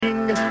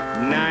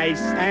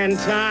nice and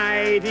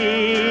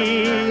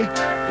tidy.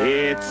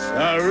 It's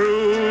a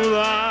rule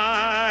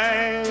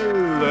I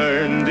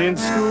learned in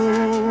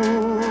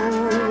school.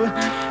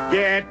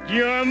 Get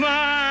your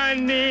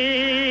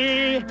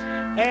money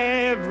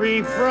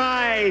every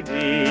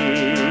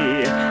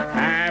Friday.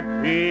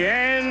 Happy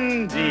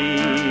endings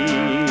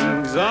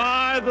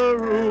are the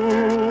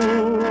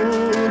rule.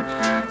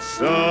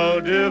 So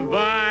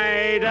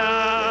divide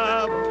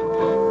up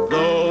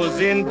those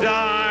in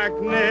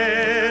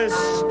darkness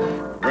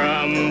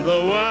from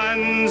the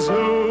ones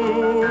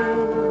who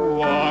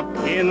walk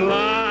in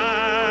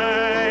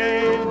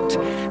light.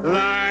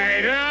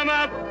 Light 'em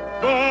up,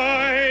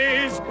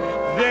 boys,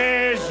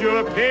 there's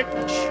your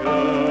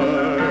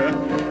picture.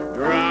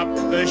 Drop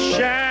the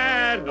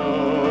shadows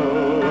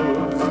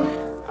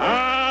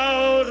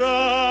out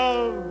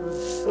of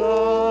sight.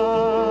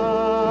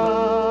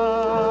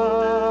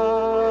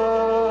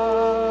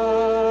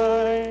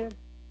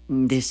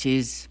 This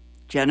is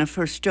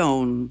Jennifer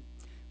Stone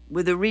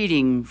with a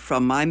reading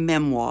from my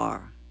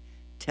memoir,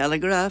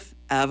 Telegraph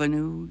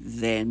Avenue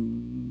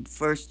Then,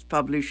 first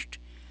published,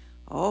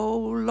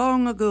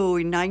 long ago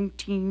in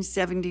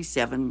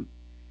 1977.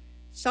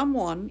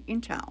 Someone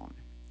in town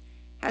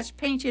has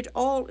painted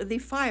all the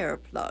fire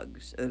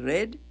plugs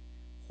red,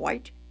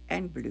 white,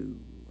 and blue.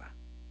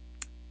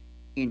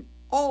 In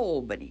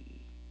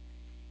Albany,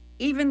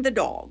 even the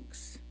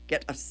dogs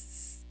get a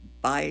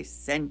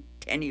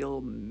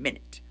bicentennial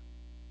minute.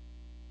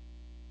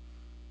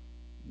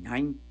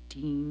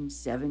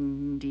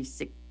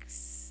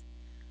 1976,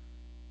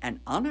 an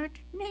honored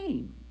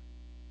name.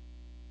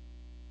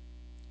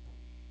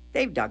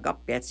 They've dug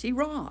up Betsy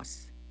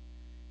Ross,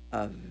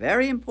 a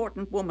very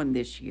important woman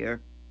this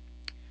year.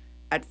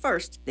 At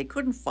first, they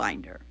couldn't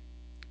find her,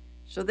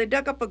 so they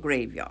dug up a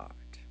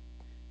graveyard,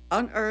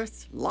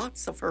 unearthed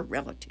lots of her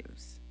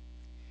relatives.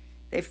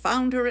 They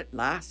found her at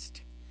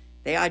last.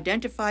 They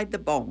identified the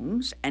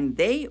bones, and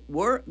they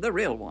were the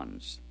real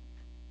ones.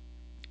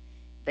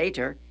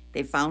 Later,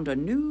 they found a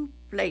new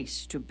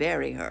place to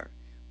bury her,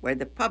 where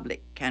the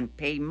public can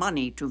pay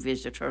money to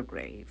visit her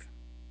grave.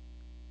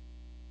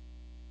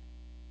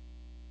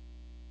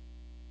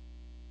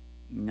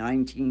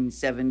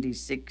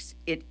 1976,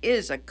 it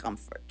is a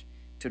comfort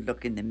to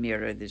look in the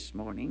mirror this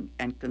morning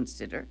and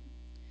consider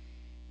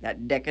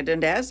that,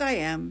 decadent as I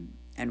am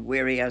and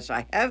weary as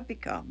I have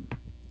become,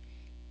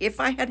 if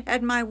I had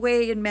had my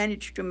way and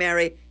managed to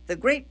marry the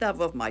great love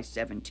of my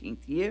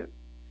 17th year,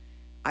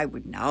 I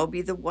would now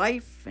be the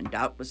wife, and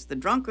doubtless the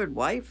drunkard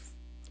wife,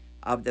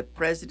 of the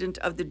president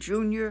of the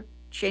Junior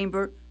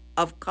Chamber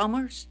of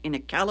Commerce in a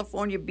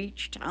California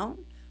beach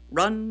town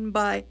run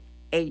by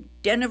a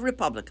den of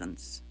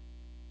Republicans.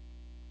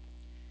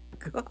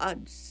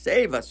 God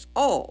save us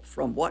all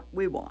from what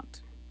we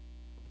want.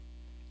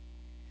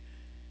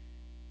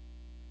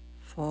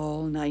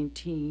 Fall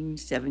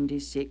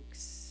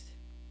 1976.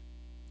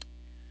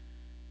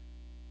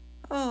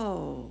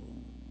 Oh,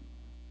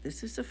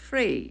 this is a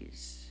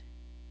phrase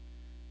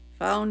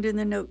found in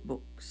the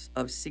notebooks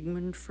of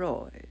Sigmund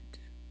Freud.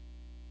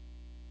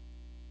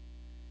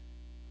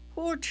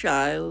 Poor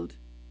child,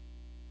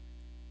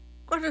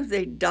 what have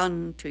they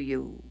done to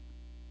you?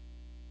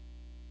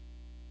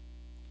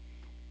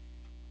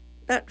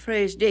 That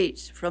phrase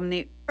dates from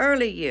the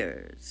early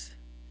years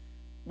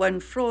when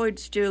Freud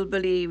still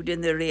believed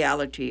in the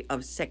reality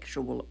of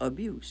sexual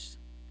abuse.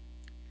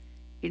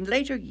 In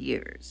later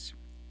years,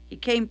 he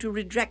came to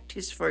reject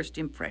his first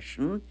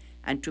impression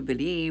and to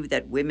believe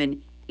that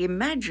women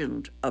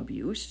imagined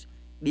abuse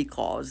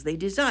because they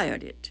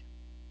desired it.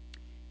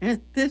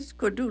 And this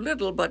could do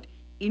little but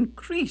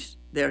increase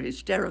their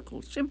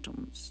hysterical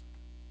symptoms.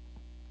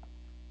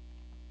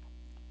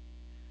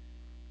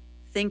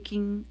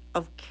 Thinking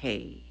of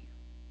Kay,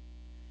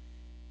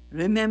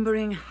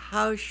 remembering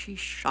how she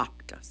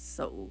shocked us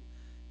so,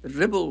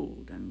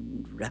 ribald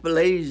and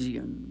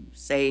Rabelaisian,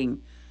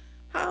 saying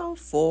how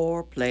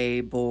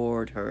foreplay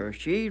bored her,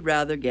 she'd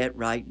rather get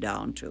right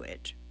down to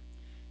it.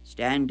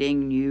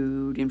 Standing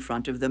nude in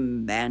front of the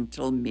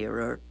mantel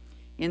mirror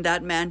in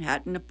that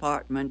Manhattan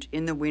apartment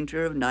in the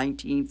winter of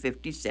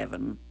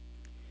 1957,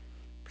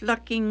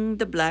 plucking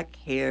the black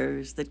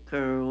hairs that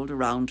curled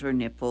around her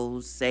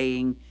nipples,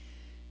 saying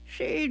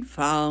she'd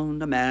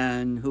found a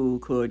man who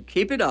could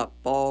keep it up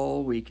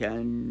all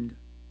weekend.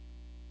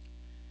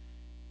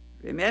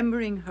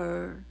 Remembering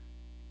her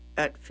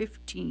at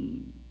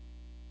 15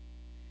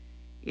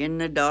 in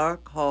the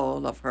dark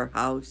hall of her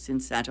house in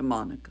Santa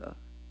Monica.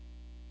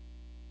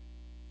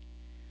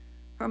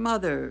 Her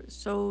mother,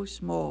 so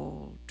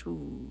small,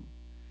 too,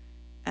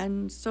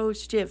 and so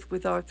stiff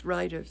with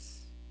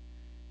arthritis,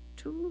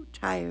 too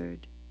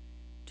tired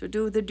to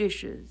do the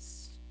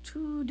dishes,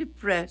 too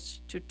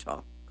depressed to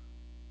talk.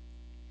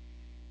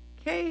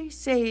 Kay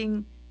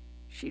saying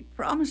she'd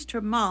promised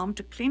her mom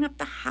to clean up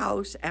the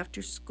house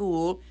after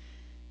school.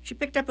 She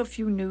picked up a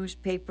few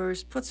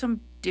newspapers, put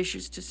some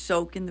dishes to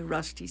soak in the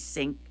rusty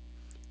sink,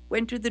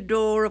 went to the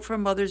door of her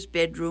mother's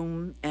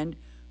bedroom, and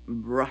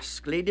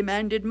brusquely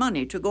demanded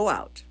money to go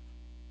out.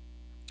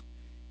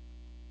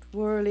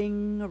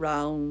 twirling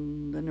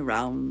around and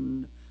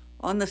around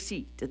on the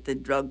seat at the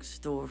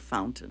drugstore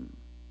fountain.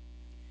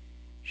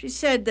 She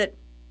said that,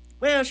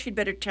 well, she'd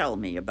better tell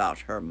me about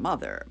her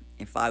mother.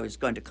 If I was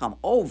going to come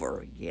over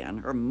again,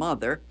 her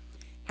mother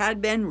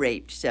had been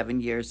raped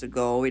 7 years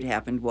ago. It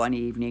happened one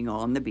evening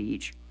on the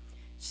beach.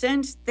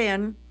 Since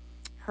then,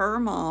 her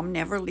mom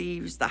never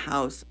leaves the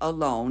house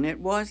alone. It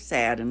was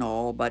sad and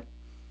all, but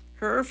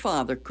her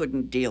father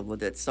couldn't deal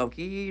with it, so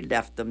he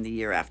left them the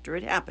year after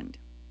it happened.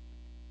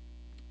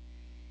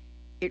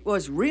 It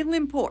was real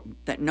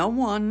important that no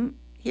one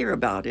hear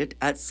about it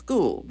at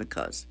school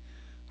because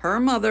her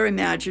mother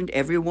imagined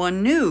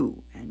everyone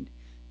knew and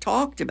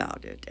talked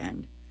about it,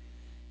 and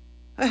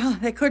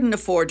they couldn't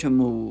afford to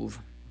move.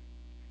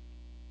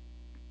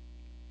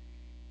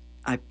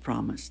 I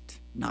promised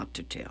not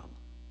to tell.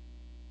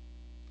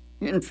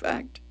 In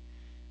fact,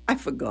 I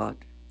forgot.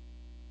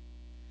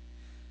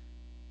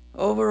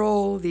 Over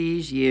all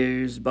these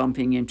years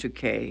bumping into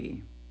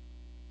Kay,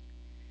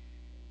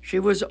 she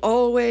was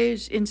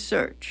always in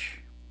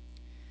search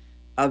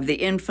of the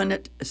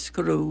infinite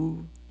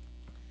screw,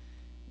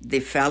 the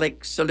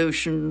phallic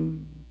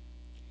solution,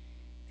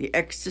 the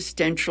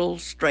existential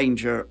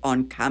stranger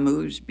on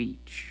Camus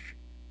Beach,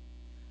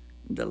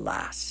 the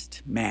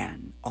last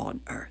man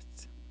on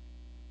earth.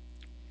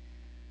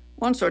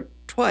 Once or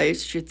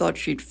twice she thought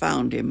she'd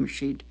found him.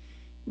 She'd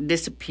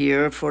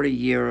disappear for a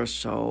year or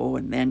so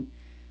and then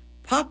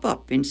pop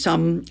up in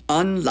some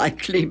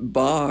unlikely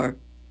bar,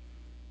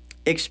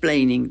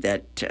 explaining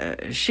that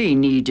she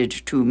needed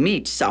to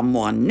meet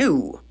someone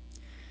new,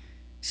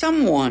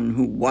 someone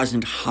who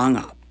wasn't hung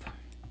up,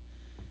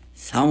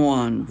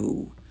 someone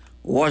who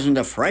wasn't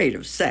afraid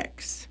of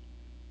sex.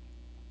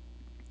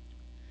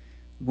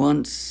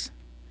 Once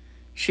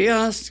she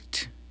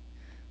asked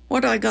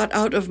what I got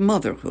out of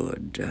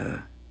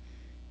motherhood.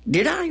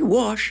 Did I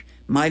wash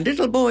my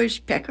little boy's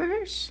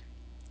peckers?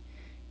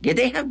 Did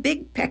they have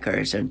big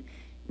peckers, and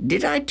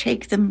did I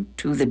take them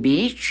to the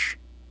beach?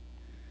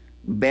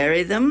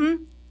 Bury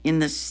them in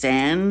the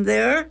sand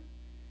there?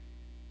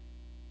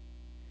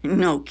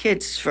 No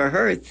kids for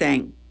her,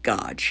 thank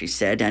God, she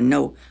said, and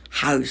no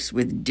house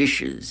with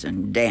dishes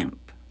and damp.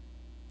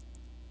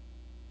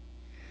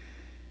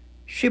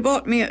 She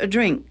bought me a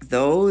drink,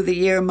 though, the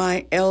year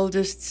my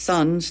eldest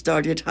son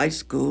started high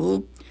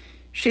school.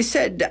 She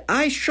said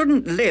I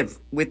shouldn't live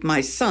with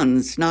my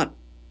sons, not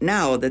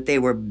now that they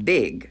were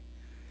big.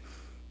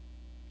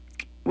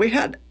 We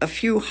had a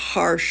few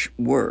harsh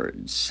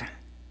words.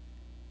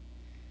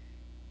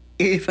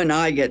 Even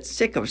I get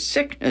sick of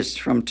sickness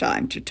from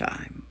time to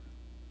time.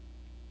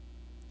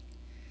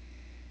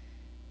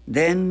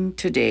 Then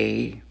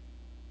today,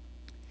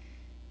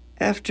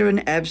 after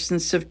an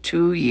absence of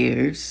 2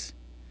 years,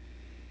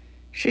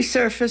 she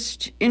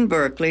surfaced in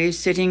Berkeley,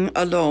 sitting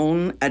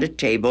alone at a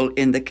table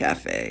in the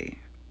cafe.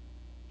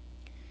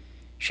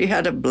 She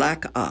had a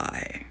black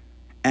eye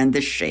and the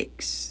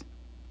shakes.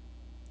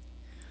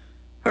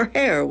 Her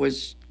hair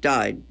was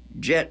dyed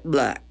jet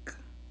black.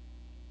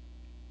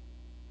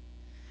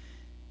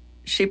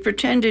 She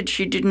pretended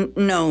she didn't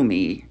know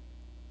me,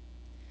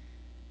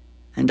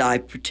 and I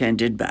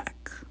pretended back.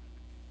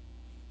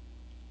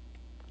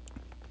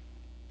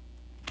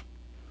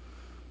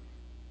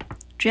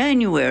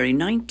 January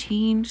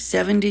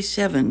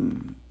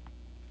 1977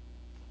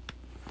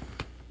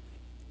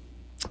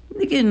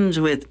 begins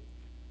with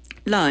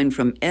a line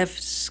from F.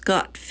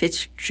 Scott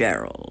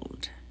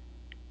Fitzgerald.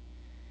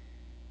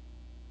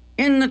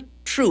 In the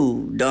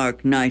true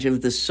dark night of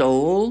the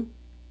soul,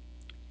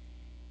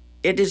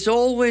 it is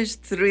always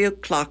 3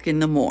 o'clock in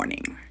the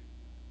morning,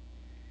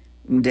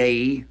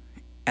 day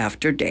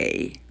after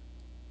day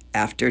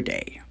after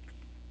day.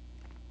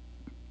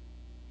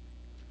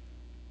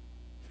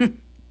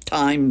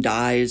 Time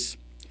dies.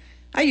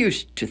 I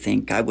used to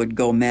think I would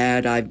go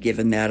mad. I've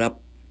given that up.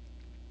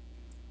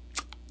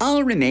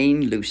 I'll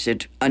remain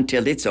lucid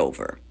until it's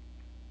over.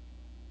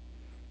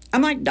 I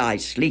might die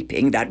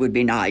sleeping. That would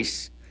be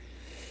nice.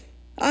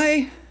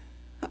 I've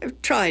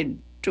tried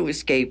to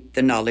escape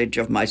the knowledge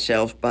of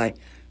myself by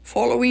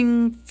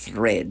following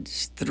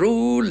threads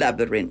through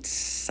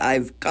labyrinths.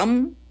 I've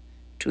come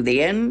to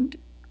the end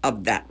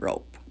of that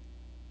rope.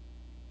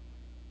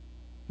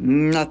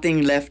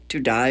 Nothing left to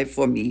die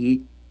for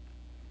me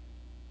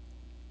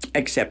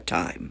except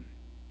time.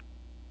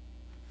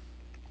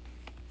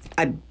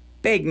 I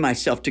beg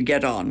myself to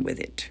get on with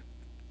it.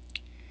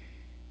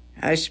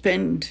 I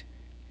spend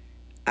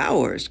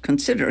hours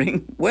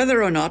considering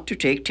whether or not to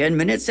take 10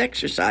 minutes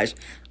exercise.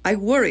 I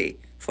worry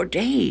for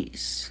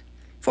days,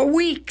 for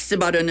weeks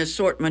about an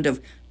assortment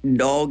of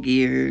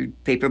dog-eared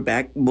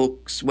paperback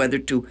books, whether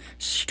to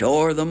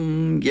store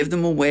them, give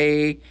them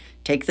away,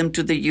 take them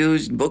to the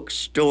used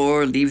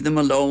bookstore, leave them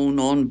alone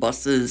on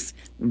buses,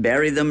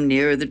 bury them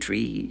near the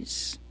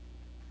trees.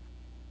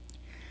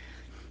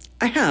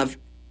 I have,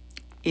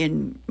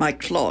 in my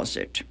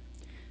closet,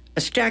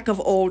 a stack of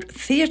old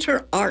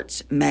theater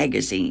arts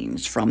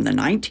magazines from the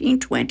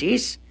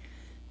 1920s,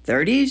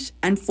 30s,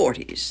 and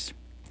 40s.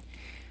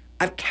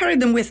 I've carried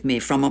them with me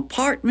from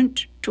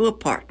apartment to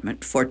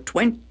apartment for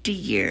 20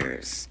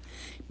 years.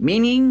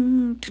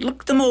 meaning to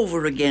look them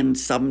over again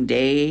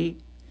someday.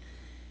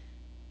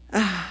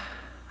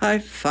 I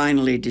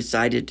finally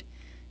decided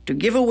to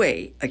give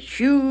away a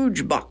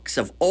huge box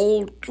of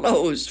old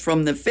clothes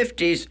from the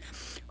 50s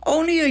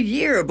only a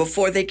year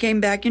before they came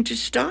back into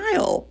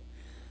style.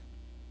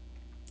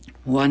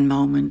 One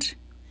moment,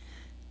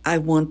 I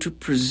want to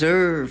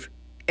preserve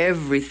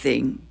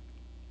everything.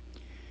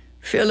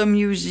 Fill a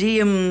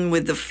museum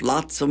with the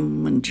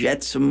flotsam and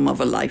jetsam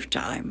of a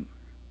lifetime.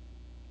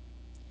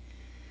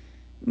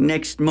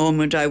 Next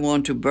moment, I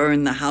want to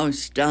burn the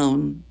house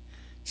down,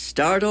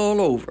 start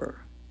all over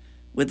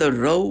with a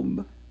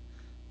robe,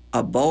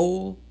 a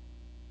bowl,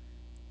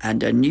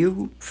 and a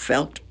new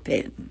felt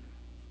pen.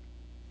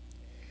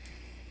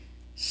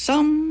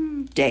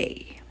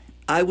 Someday,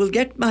 I will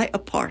get my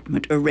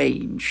apartment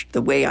arranged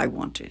the way I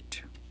want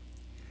it.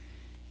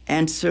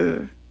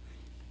 Answer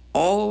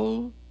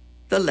all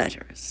the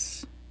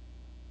letters.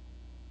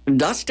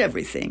 Dust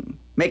everything.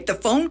 Make the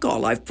phone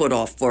call I've put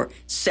off for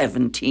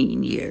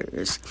 17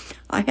 years.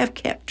 I have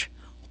kept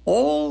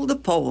all the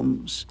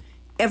poems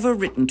ever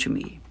written to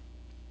me.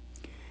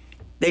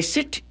 They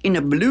sit in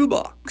a blue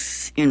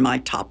box in my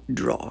top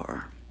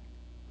drawer.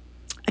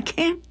 I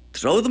can't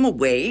throw them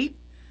away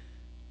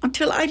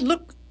until I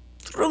look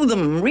through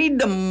them, read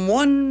them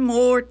one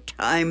more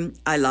time.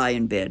 I lie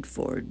in bed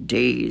for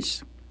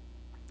days,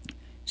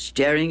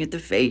 staring at the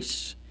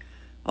face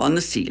on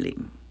the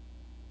ceiling,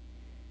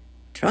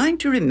 trying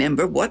to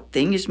remember what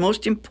thing is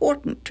most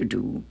important to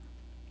do.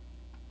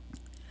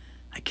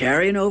 I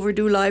carry an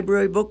overdue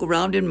library book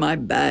around in my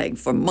bag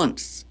for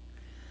months.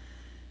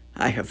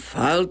 I have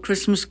filed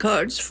Christmas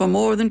cards for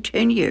more than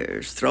 10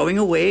 years, throwing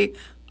away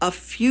a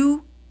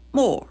few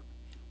more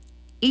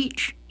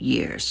each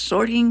year,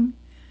 sorting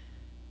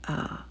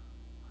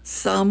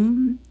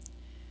some,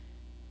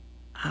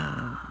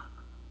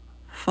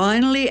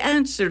 finally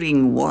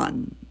answering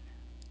one.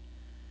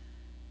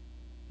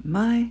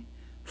 My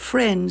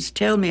friends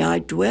tell me I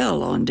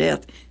dwell on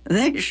death.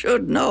 They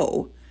should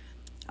know.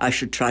 I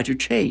should try to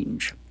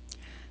change.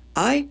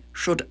 I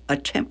should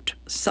attempt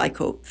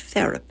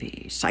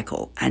psychotherapy,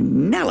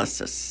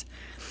 psychoanalysis.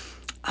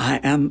 I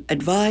am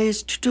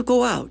advised to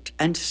go out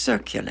and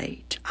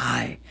circulate.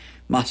 I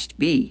must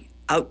be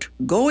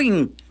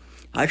outgoing.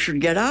 I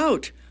should get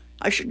out.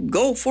 I should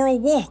go for a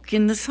walk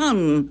in the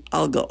sun.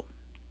 I'll go.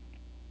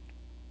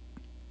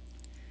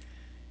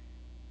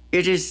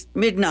 It is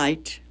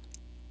midnight.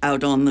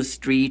 Out on the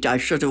street, I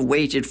should have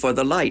waited for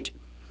the light.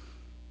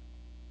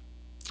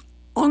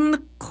 On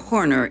the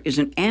corner is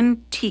an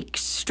antique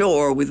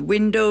store with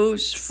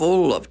windows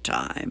full of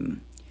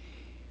time.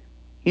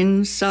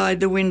 Inside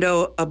the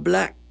window, a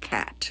black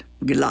cat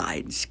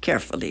glides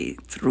carefully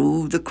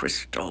through the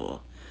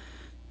crystal,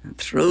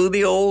 through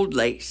the old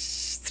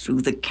lace,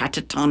 through the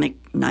catatonic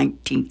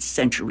 19th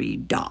century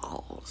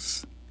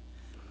dolls.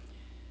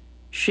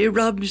 She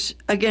rubs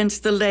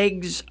against the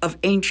legs of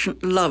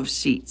ancient love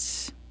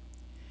seats,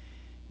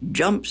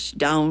 jumps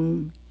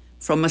down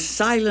from a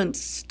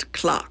silenced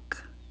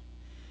clock,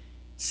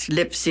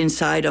 slips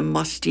inside a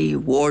musty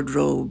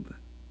wardrobe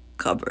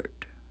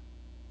cupboard.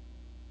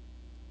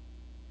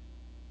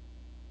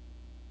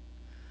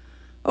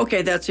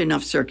 Okay, that's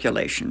enough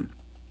circulation.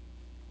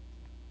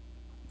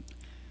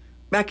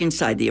 Back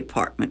inside the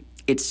apartment,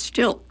 it's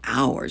still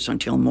hours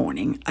until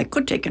morning. I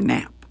could take a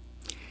nap.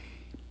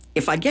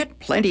 If I get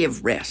plenty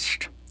of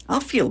rest, I'll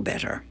feel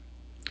better.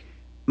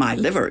 My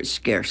liver is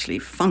scarcely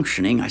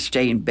functioning. I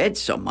stay in bed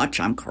so much,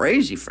 I'm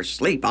crazy for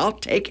sleep. I'll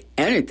take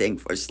anything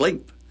for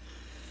sleep.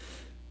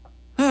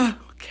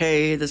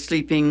 Okay, the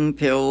sleeping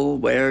pill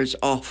wears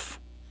off.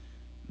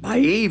 By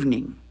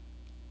evening,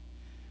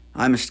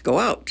 I must go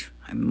out.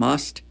 I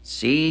must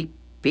see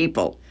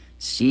people.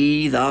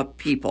 See the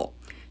people.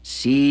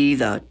 See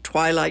the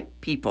twilight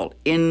people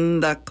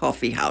in the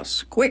coffee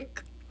house.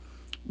 Quick,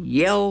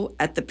 yell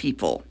at the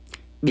people.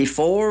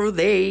 Before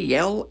they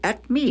yell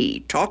at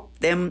me, talk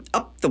them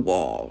up the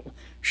wall.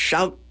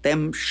 Shout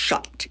them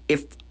shut.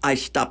 If I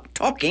stop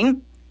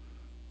talking,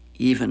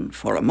 even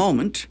for a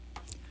moment,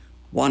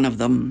 one of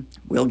them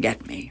will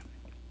get me.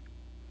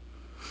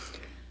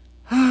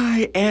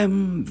 I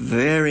am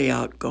very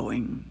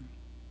outgoing.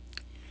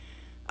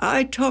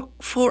 I talk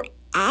for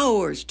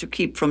hours to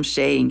keep from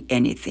saying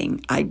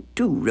anything. I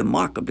do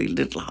remarkably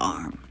little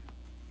harm.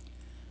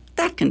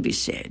 That can be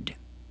said.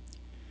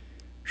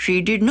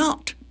 She did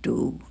not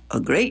do a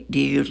great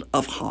deal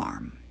of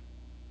harm.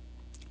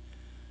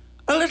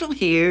 A little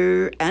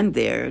here and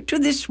there to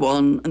this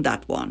one and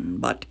that one,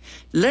 but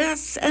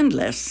less and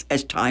less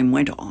as time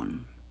went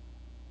on.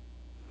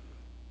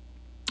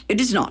 It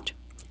is not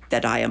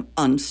that I am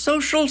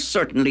unsocial.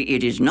 Certainly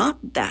it is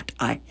not that.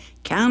 I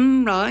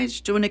can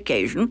rise to an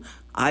occasion.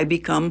 I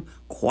become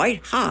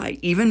quite high,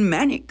 even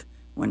manic,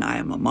 when I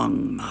am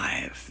among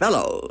my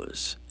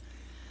fellows.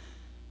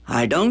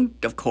 I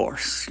don't, of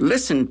course,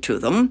 listen to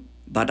them,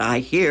 but I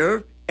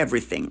hear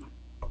everything.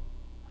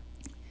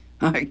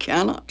 I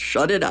cannot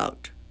shut it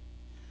out.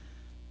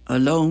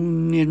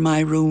 Alone in my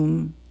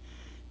room,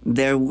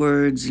 their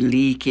words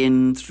leak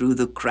in through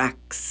the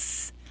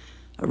cracks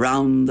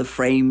around the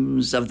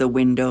frames of the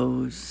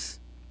windows.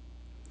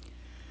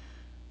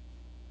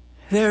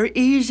 They're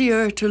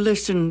easier to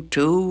listen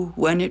to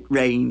when it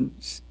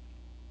rains.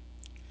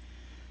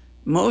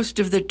 Most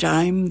of the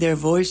time, their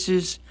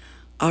voices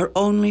are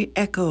only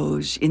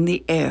echoes in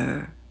the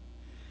air.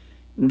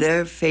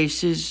 Their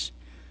faces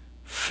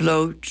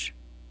float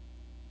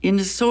in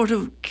a sort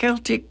of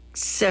Celtic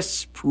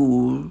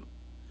cesspool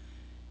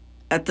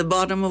at the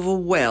bottom of a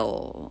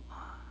well.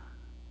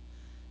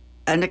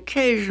 An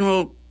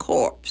occasional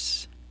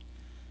corpse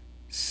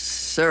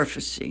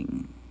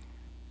surfacing,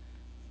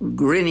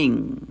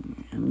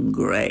 grinning and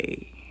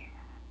gray.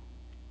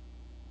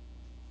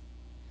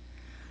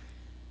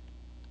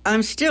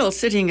 I'm still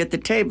sitting at the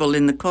table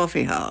in the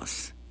coffee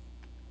house.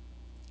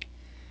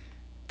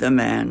 The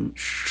man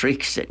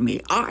shrieks at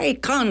me, "Eye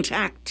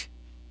contact!"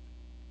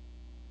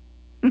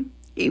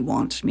 He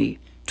wants me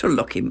to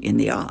look him in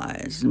the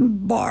eyes,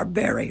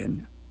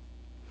 barbarian.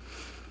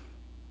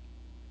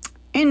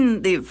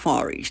 In the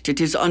Far East, it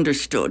is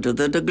understood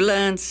that a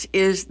glance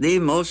is the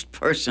most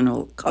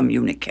personal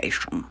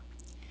communication.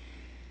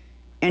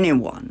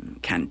 Anyone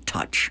can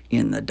touch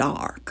in the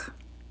dark.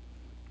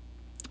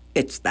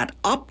 It's that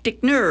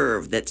optic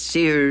nerve that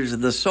sears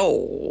the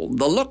soul,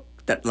 the look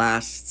that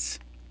lasts.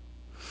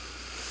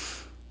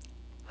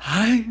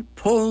 I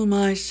pull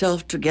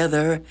myself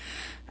together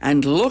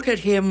and look at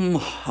him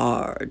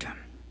hard.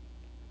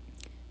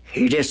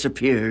 He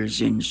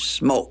disappears in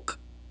smoke.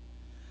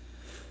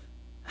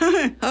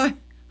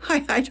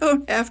 I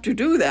don't have to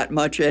do that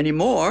much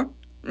anymore.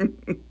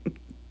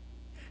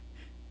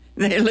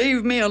 They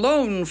leave me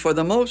alone for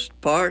the most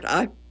part.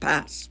 I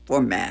pass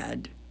for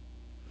mad.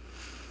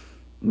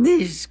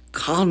 These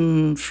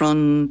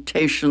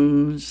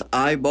confrontations,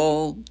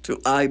 eyeball to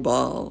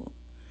eyeball,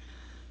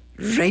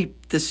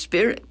 rape the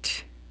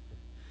spirit,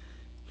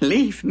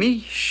 leave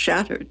me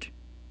shattered.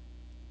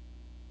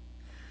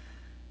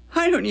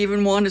 I don't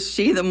even want to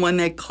see them when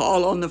they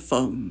call on the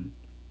phone.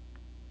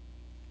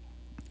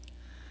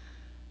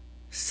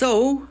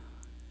 So,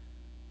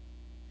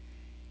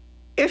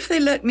 if they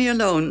let me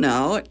alone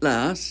now at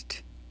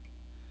last,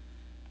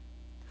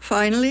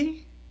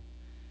 finally,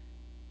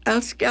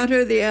 I'll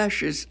scatter the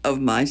ashes of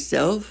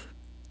myself,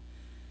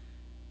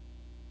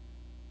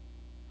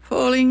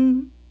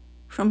 falling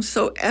from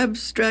so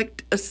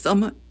abstract a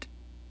summit,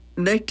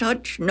 they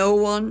touch no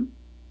one,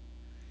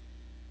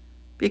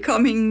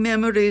 becoming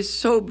memories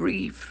so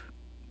brief,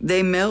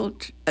 they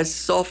melt as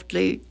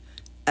softly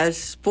as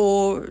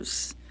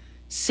spores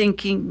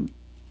sinking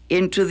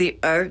into the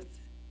earth,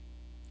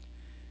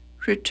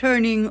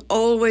 returning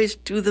always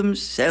to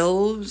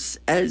themselves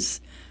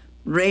as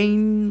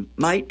rain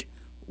might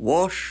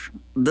wash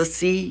the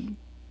sea.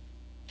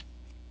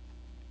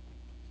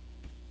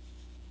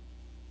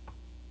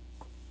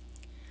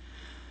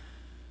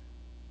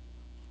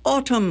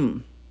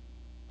 Autumn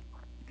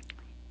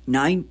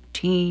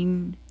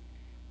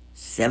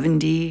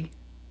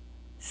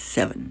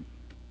 1977.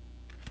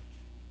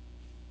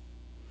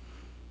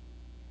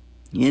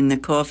 In the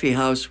coffee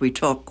house, we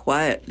talk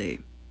quietly.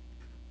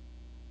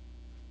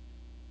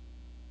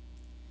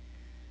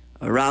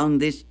 Around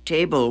this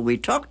table, we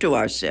talk to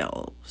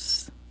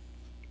ourselves.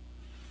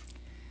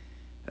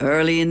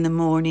 Early in the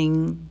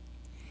morning,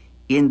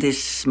 in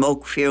this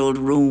smoke-filled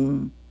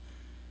room,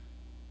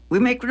 we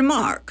make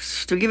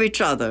remarks to give each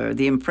other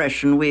the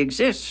impression we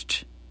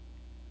exist.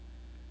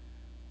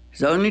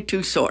 There's only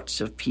two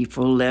sorts of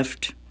people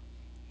left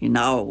in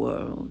our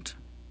world: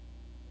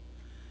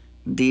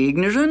 the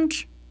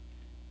ignorant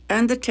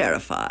and the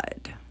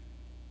terrified.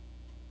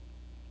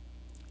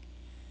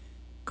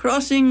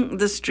 Crossing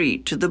the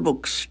street to the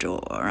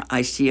bookstore,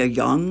 I see a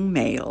young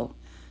male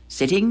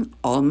sitting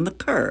on the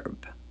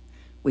curb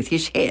with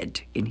his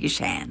head in his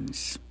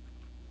hands.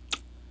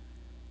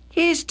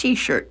 His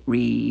T-shirt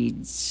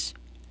reads,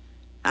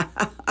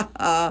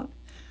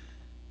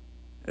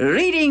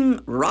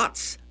 "Reading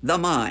rots the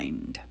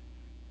mind."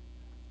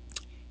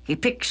 He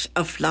picks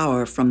a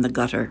flower from the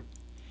gutter,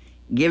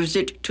 gives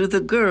it to the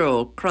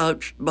girl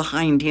crouched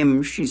behind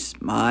him. She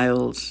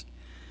smiles,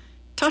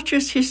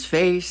 touches his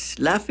face,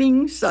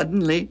 laughing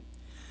suddenly.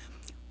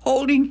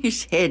 Holding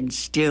his head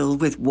still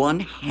with one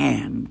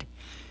hand,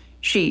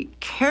 she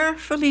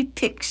carefully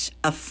picks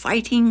a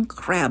fighting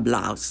crab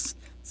louse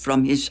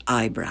from his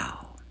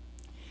eyebrow.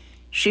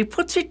 She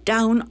puts it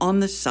down on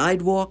the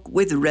sidewalk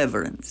with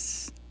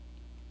reverence.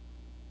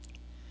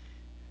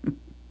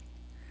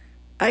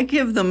 I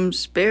give them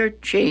spare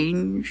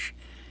change,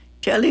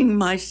 telling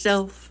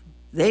myself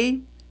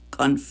they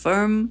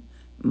confirm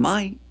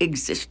my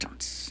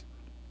existence.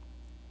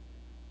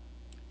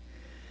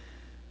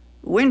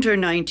 Winter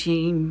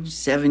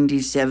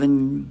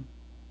 1977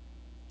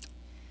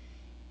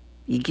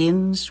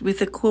 begins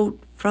with a quote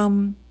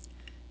from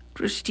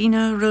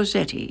Christina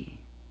Rossetti.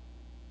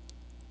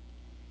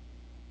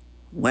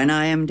 "When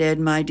I am dead,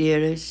 my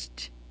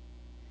dearest,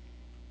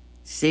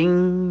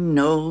 sing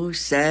no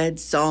sad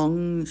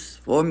songs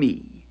for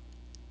me.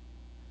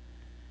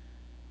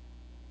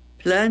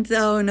 Plant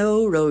thou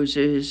no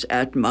roses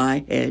at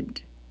my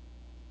head.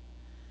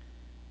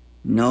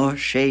 nor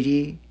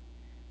shady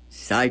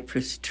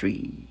cypress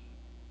tree.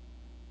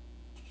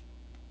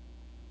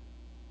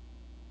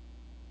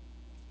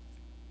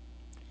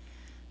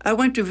 I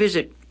went to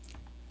visit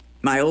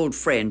my old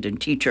friend and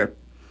teacher.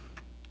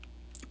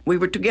 We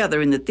were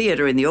together in the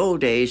theater in the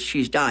old days.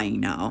 She's dying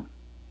now.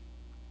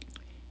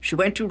 She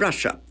went to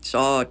Russia,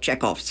 saw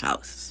Chekhov's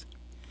house.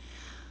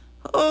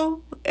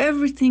 Oh,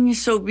 everything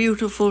is so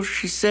beautiful,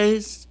 she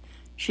says.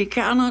 She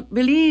cannot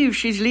believe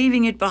she's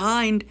leaving it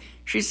behind.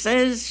 She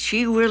says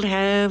she will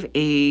have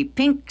a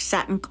pink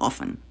satin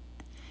coffin.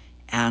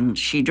 And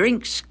she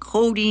drinks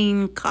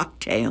codeine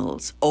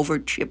cocktails over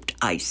chipped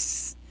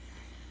ice.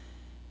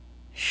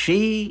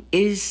 She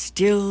is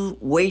still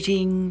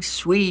waiting,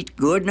 sweet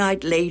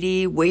good-night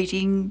lady,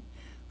 waiting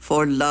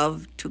for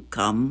love to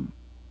come.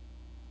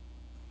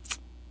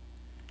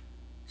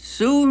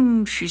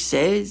 Soon, she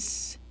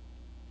says,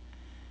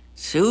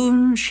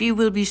 soon she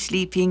will be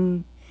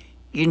sleeping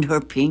in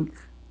her pink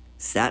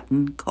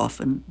satin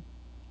coffin.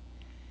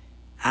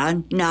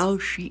 And now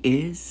she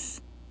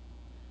is.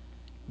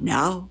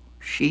 Now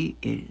she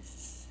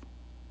is.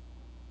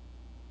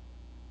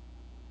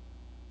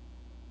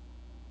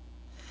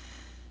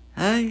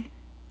 I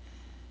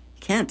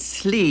can't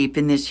sleep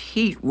in this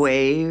heat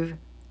wave.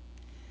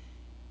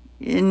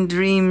 In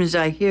dreams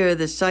I hear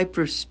the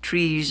cypress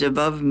trees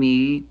above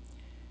me.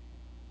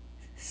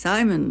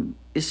 Simon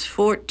is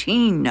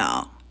 14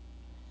 now.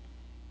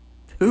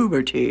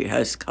 Puberty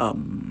has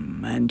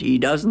come, and he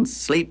doesn't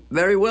sleep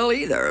very well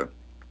either.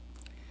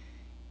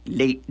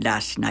 Late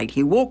last night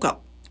he woke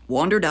up,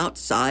 wandered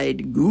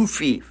outside,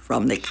 goofy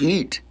from the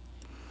heat.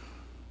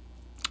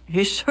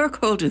 He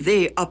circled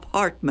the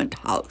apartment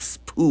house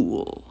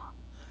pool.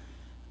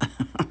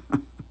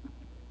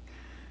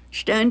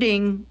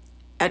 Standing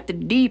at the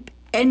deep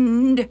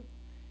end,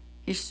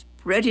 he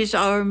spread his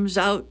arms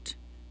out,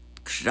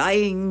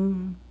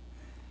 crying,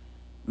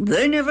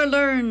 "They never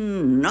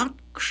learn, not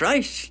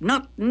Christ,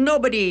 not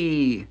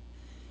nobody."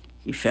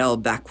 He fell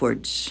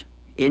backwards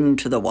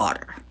into the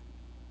water.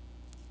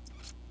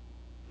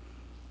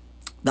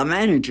 The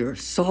manager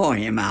saw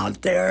him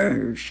out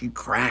there. She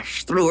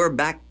crashed through her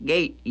back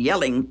gate,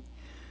 yelling,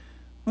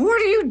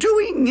 "What are you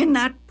doing in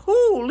that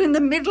pool in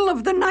the middle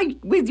of the night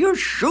with your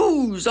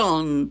shoes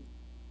on?"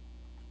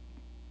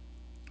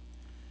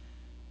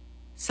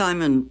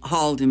 Simon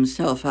hauled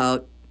himself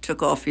out,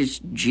 took off his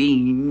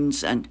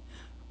jeans, and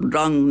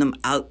wrung them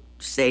out,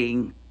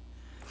 saying,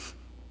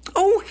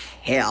 "Oh,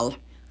 hell,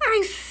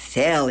 I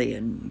fell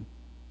in."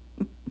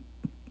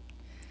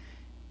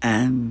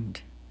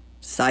 And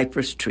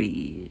cypress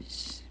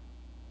trees.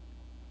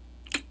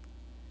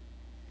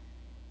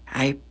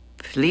 I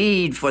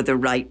plead for the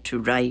right to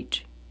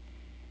write.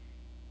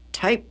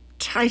 Type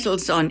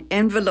titles on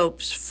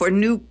envelopes for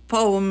new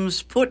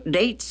poems. Put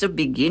dates of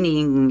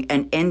beginning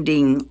and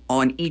ending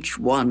on each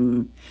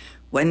one.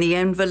 When the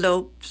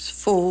envelope's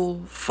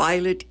full,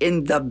 file it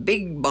in the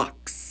big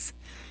box.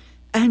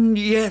 And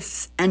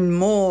yes, and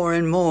more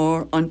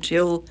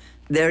until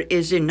there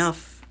is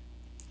enough.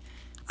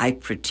 I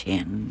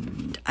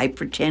pretend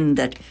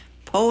that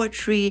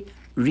poetry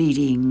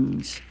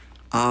readings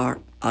are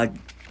a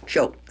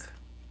joke.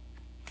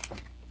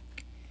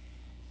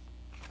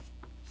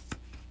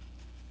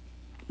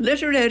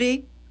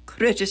 Literary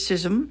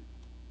criticism.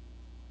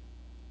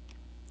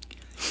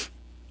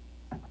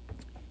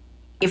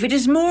 If it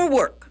is more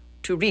work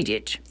to read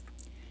it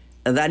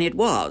than it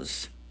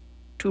was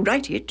to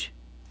write it,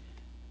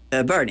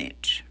 burn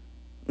it.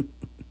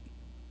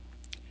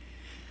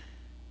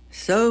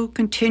 So,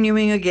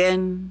 continuing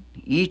again,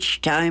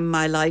 each time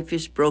my life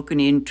is broken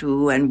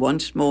into, and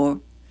once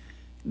more,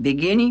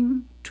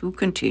 beginning to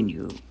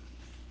continue.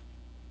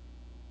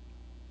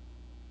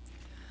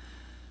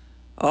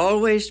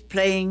 Always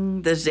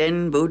playing the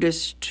Zen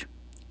Buddhist,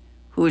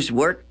 whose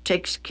work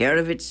takes care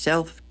of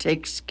itself,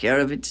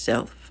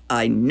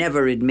 I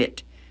never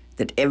admit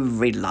that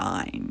every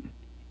line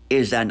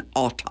is an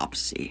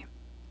autopsy.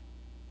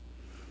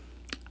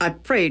 I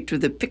pray to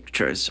the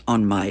pictures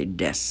on my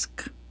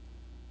desk.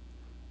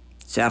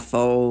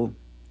 Sappho,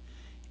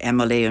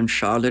 Emily and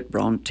Charlotte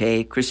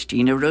Bronte,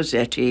 Christina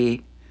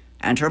Rossetti,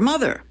 and her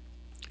mother,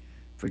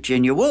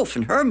 Virginia Woolf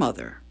and her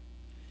mother,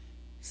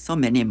 so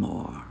many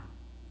more.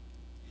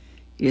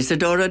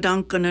 Isadora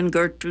Duncan and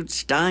Gertrude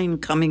Stein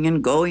coming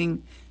and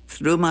going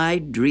through my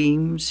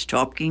dreams,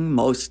 talking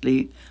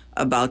mostly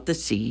about the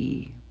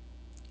sea.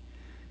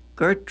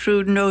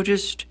 Gertrude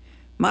noticed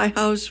my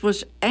house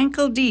was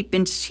ankle-deep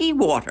in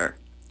seawater.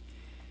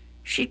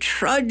 She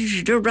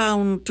trudged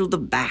around to the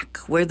back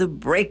where the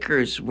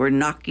breakers were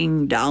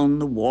knocking down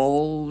the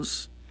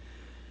walls.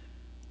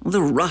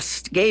 The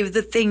rust gave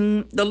the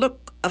thing the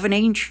look of an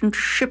ancient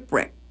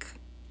shipwreck.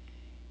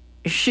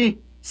 She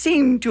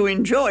seemed to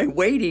enjoy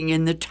wading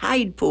in the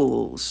tide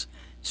pools,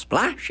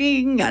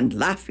 splashing and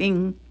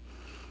laughing.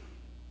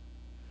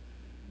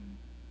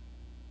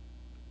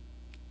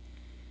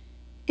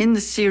 In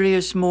the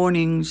serious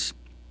mornings,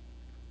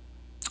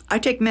 I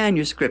take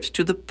manuscripts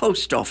to the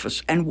post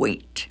office and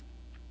wait.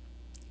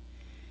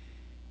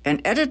 An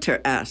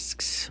editor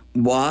asks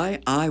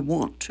why I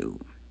want to.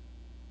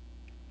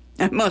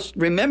 I must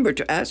remember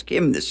to ask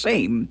him the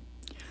same.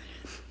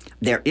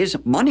 There is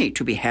money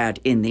to be had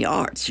in the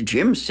arts.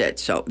 Jim said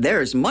so.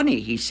 There's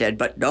money, he said,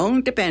 but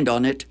don't depend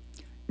on it.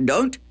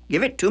 Don't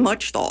give it too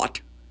much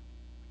thought.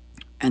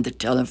 And the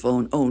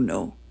telephone, oh,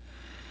 no.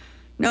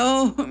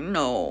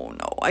 No,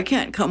 I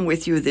can't come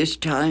with you this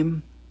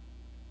time.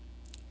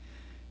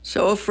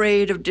 So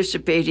afraid of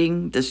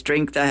dissipating the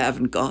strength I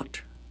haven't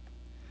got.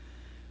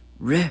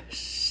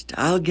 Rest.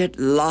 I'll get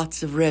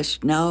lots of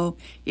rest now.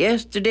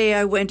 Yesterday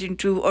I went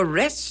into a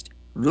rest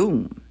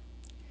room.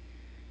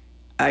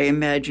 I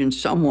imagine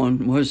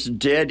someone was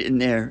dead in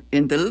there,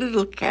 in the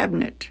little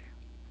cabinet.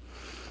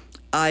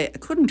 I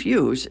couldn't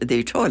use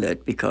the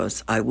toilet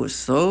because I was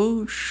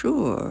so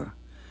sure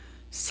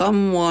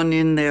someone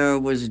in there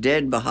was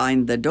dead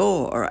behind the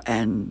door,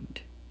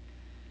 and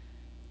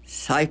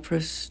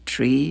cypress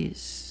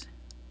trees.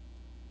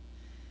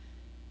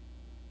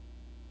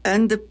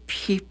 And the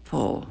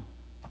people.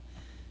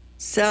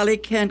 Sally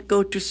can't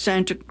go to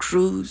Santa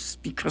Cruz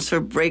because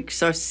her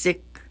brakes are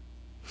sick.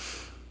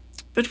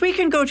 But we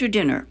can go to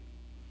dinner.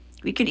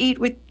 We can eat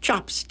with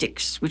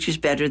chopsticks, which is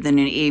better than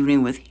an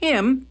evening with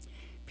him,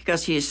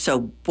 because he is so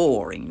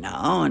boring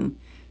now and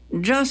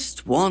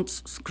just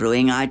wants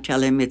screwing. I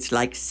tell him it's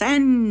like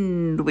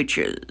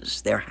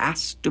sandwiches. There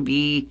has to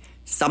be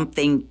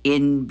something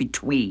in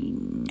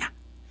between.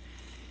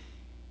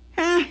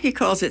 He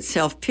calls it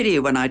self-pity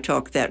when I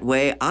talk that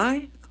way.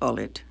 I call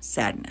it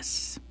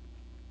sadness.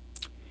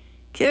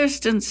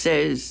 Kirsten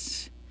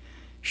says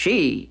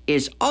she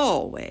is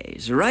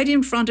always right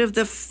in front of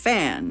the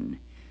fan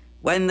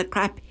when the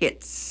crap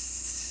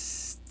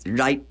hits.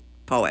 Right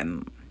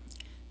poem.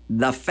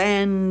 The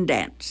Fan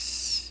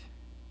Dance.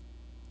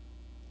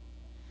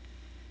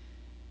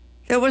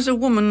 There was a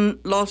woman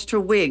lost her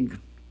wig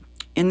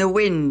in the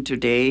wind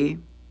today.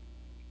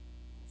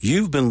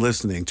 You've been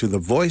listening to the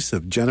voice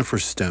of Jennifer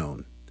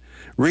Stone,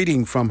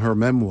 reading from her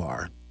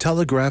memoir,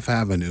 Telegraph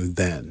Avenue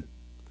Then.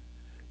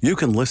 You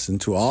can listen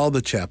to all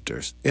the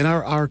chapters in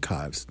our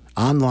archives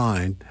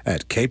online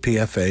at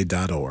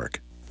kpfa.org.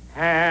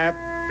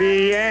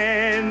 Happy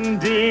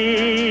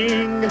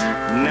ending,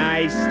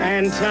 nice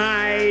and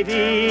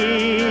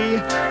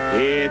tidy.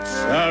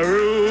 It's a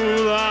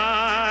rule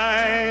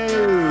I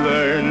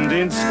learned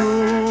in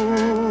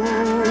school.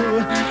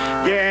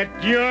 Get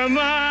your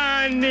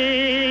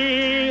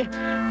money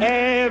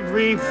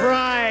every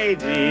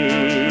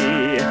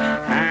Friday.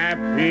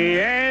 Happy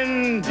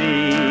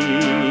endings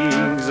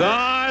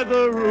are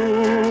the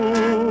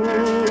rule.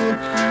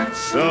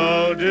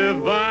 So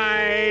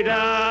divide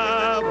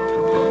up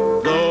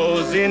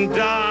those in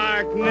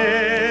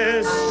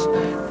darkness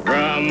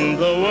from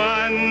the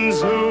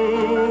ones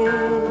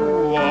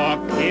who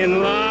walk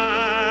in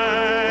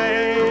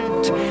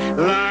light.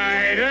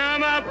 Light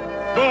 'em up,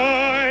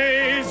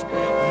 boys,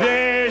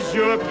 there's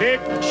your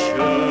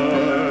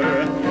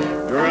picture.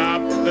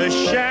 Drop the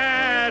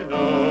shadows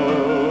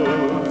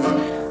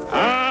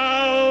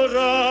out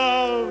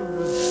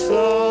of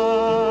sight.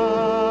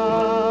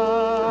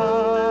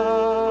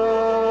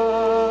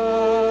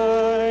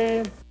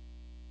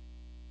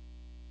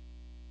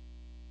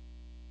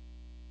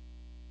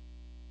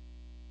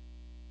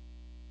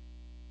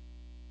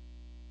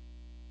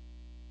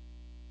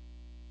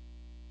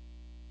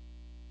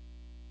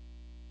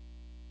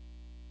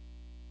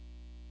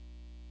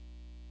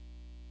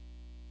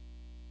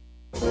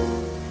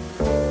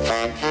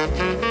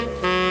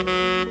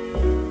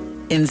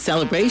 In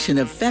celebration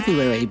of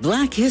February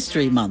Black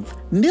History Month,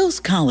 Mills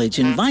College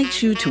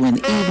invites you to an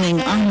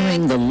evening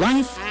honoring the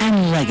life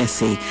and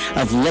legacy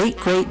of late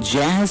great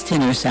jazz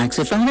tenor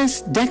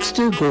saxophonist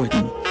Dexter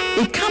Gordon.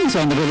 It comes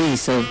on the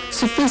release of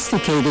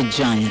Sophisticated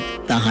Giant,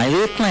 the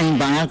highly acclaimed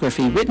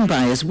biography written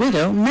by his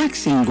widow,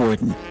 Maxine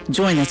Gordon.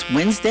 Join us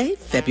Wednesday,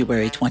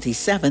 February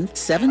 27th,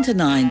 7 to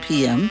 9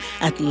 p.m.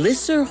 at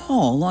Lisser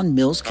Hall on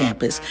Mills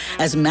campus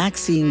as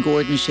Maxine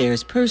Gordon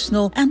shares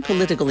personal and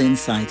political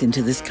insight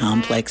into this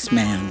complex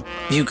man.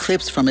 View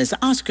clips from his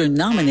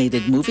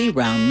Oscar-nominated movie,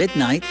 Round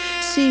Midnight.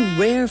 See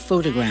rare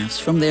photographs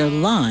from their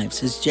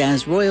lives as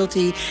jazz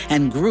royalty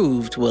and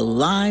groove to a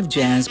live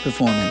jazz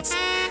performance.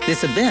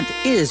 This event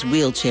is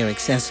wheelchair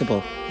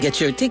accessible.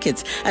 Get your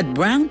tickets at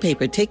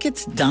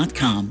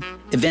brownpapertickets.com.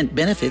 Event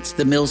benefits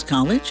the Mills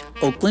College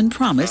Oakland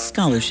Promise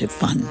Scholarship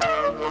Fund.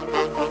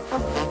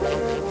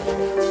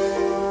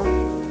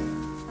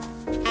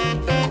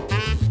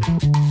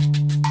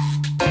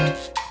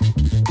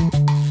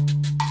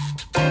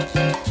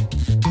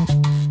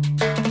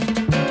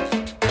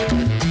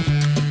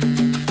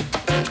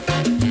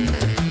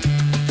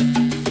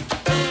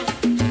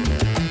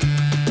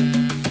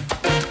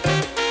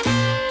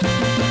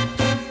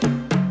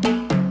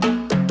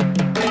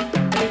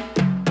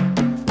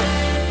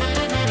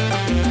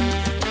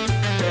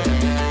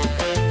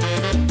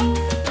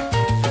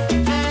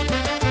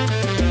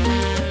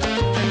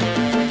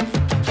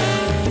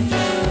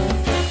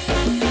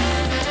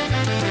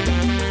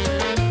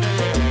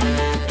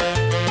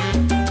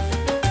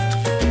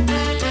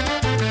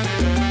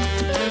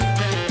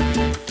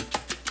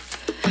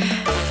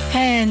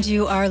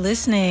 You are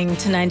listening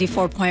to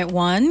 94.1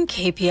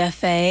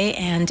 KPFA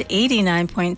and 89.3